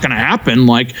 it's not going to happen.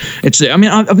 Like,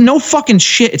 no fucking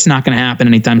shit, it's not going to happen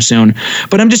anytime soon.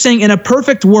 But I'm just saying, in a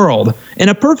perfect world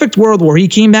where he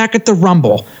came back at the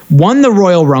Rumble, won the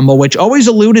Royal Rumble, which always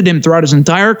eluded him throughout his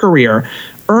entire career,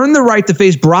 earned the right to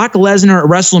face Brock Lesnar at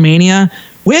WrestleMania,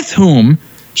 with whom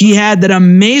he had that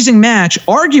amazing match,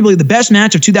 arguably the best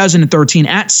match of 2013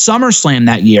 at SummerSlam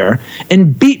that year,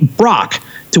 and beat Brock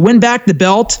to win back the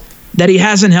belt that he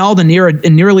hasn't held in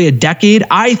nearly a decade.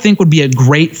 I think would be a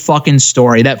great fucking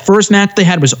story. That first match they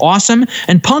had was awesome,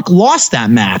 and Punk lost that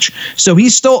match. So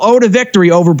he's still owed a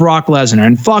victory over Brock Lesnar.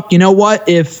 And fuck, you know what?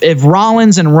 If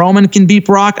Rollins and Roman can beat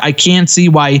Brock, I can't see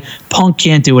why Punk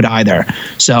can't do it either.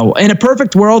 So in a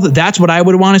perfect world, that's what I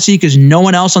would want to see, because no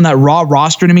one else on that Raw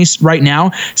roster to me right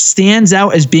now stands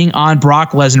out as being on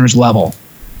Brock Lesnar's level.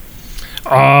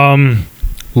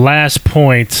 Last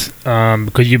point,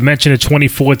 because you mentioned the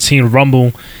 2014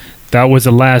 Rumble. That was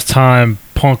the last time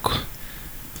Punk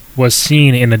was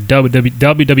seen in a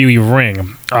WWE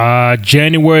ring.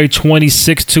 January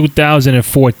 26,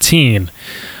 2014.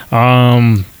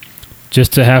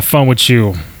 Just to have fun with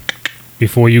you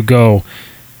before you go,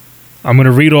 I'm going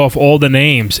to read off all the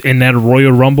names in that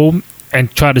Royal Rumble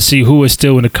and try to see who is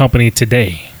still in the company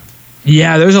today.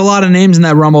 Yeah, there's a lot of names in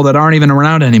that Rumble that aren't even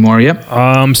around anymore. Yep.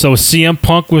 So CM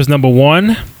Punk was number 1.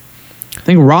 I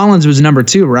think Rollins was number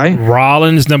 2, right?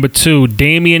 Rollins number 2.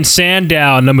 Damian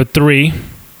Sandow number 3.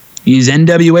 He's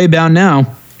NWA bound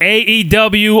now.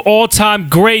 AEW all-time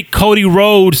great Cody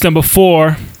Rhodes number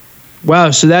 4.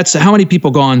 Wow, so that's how many people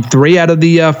gone? 3 out of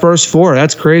the first 4.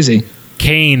 That's crazy.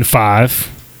 Kane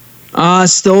 5.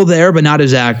 Still there, but not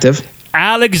as active.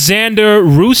 Alexander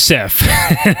Rusev,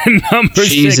 number 6.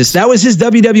 Jesus, that was his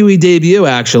WWE debut,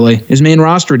 actually. His main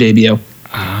roster debut.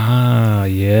 Ah,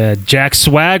 yeah. Jack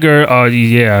Swagger,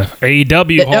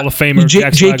 AEW Hall of Famer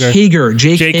Jack Swagger.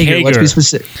 Jake Hager. Let's be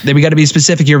specific. We got to be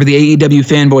specific here for the AEW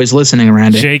fanboys listening,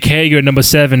 Randy. Jake Hager, number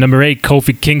 7. Number 8,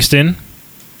 Kofi Kingston.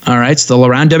 All right, still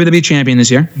around, WWE champion this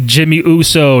year. Jimmy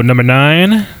Uso, number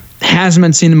 9. Hasn't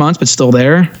been seen in months, but still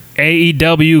there.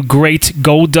 AEW Great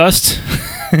Goldust.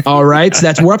 All right,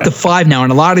 so we're up to 5 now,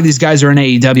 and a lot of these guys are in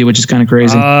AEW, which is kind of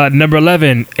crazy. Number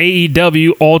 11,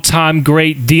 AEW all-time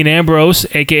great Dean Ambrose,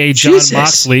 a.k.a. Jon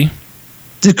Moxley.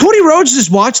 Did Cody Rhodes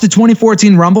just watch the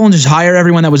 2014 Rumble and just hire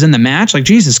everyone that was in the match? Like,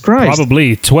 Jesus Christ.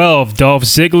 Probably. 12, Dolph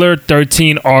Ziggler.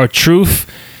 13, R-Truth.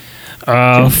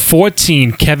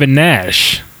 14, Kevin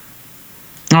Nash.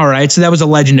 All right, so that was a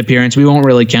legend appearance. We won't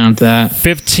really count that.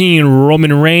 15,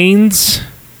 Roman Reigns.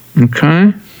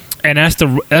 Okay. And that's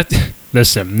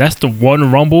the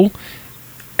one Rumble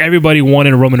everybody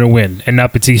wanted Roman to win, and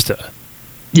not Batista.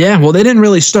 Yeah, well, they didn't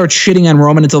really start shitting on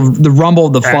Roman until the Rumble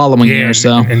the following year,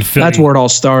 so that's where it all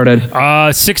started.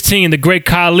 16, the Great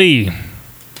Khali.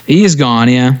 He's gone,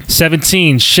 yeah.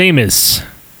 17, Sheamus.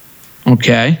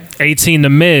 Okay. 18, The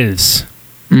Miz.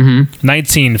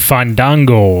 19,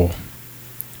 Fandango.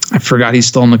 I forgot he's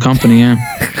still in the company, yeah.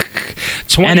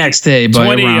 20, NXT, but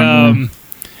 20,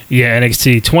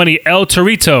 NXT. 20, El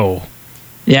Torito.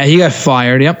 Yeah, he got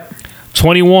fired, yep.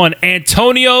 21,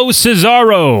 Antonio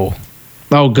Cesaro.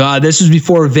 Oh, God, this was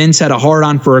before Vince had a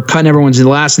hard-on for cutting everyone's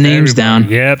last names down.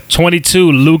 Yep.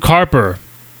 22, Luke Harper.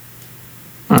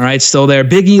 All right, still there.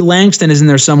 Big E Langston is in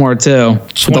there somewhere, too,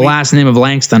 with the last name of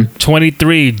Langston.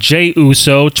 23, Jey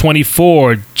Uso.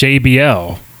 24,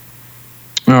 JBL.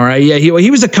 All right, yeah, he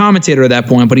was a commentator at that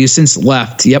point, but he's since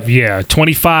left. Yep. Yeah,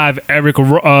 25, Eric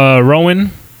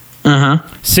Rowan.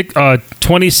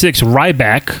 26,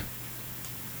 Ryback.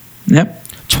 Yep.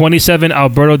 27,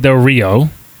 Alberto Del Rio.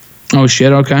 Oh,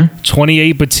 shit, okay.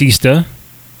 28, Batista.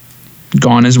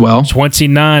 Gone as well.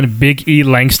 29, Big E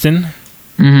Langston.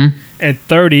 And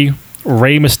 30,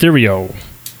 Rey Mysterio.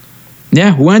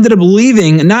 Yeah, who ended up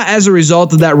leaving, not as a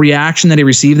result of that reaction that he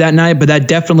received that night, but that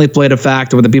definitely played a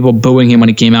factor with the people booing him when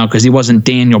he came out because he wasn't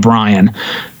Daniel Bryan.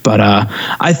 But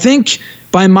I think,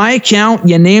 by my account,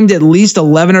 you named at least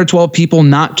 11 or 12 people,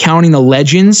 not counting the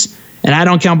legends. And I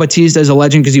don't count Batista as a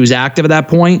legend because he was active at that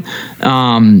point,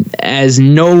 as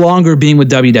no longer being with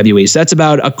WWE. So that's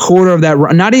about a quarter of that,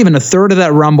 not even a third of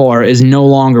that Rumble is no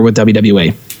longer with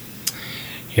WWE.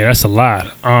 Yeah, that's a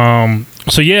lot.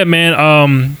 So yeah, man,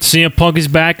 CM Punk is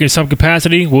back in some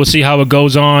capacity. We'll see how it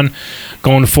goes on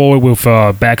going forward with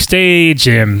backstage,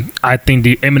 and I think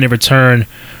the imminent return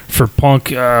for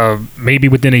Punk maybe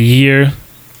within a year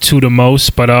to the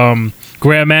most. But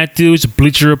Graham Matthews,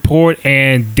 Bleacher Report,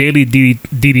 and Daily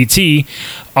DDT.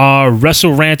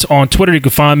 Wrestle Rant on Twitter. You can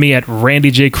find me at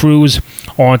Randy J. Cruz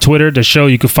on Twitter. The show,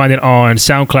 you can find it on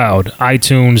SoundCloud,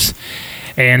 iTunes,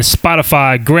 and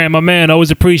Spotify. Graham, my man, always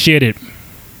appreciate it.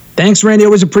 Thanks, Randy.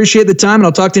 Always appreciate the time, and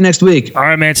I'll talk to you next week. All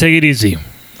right, man. Take it easy.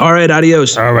 All right.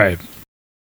 Adios. All right.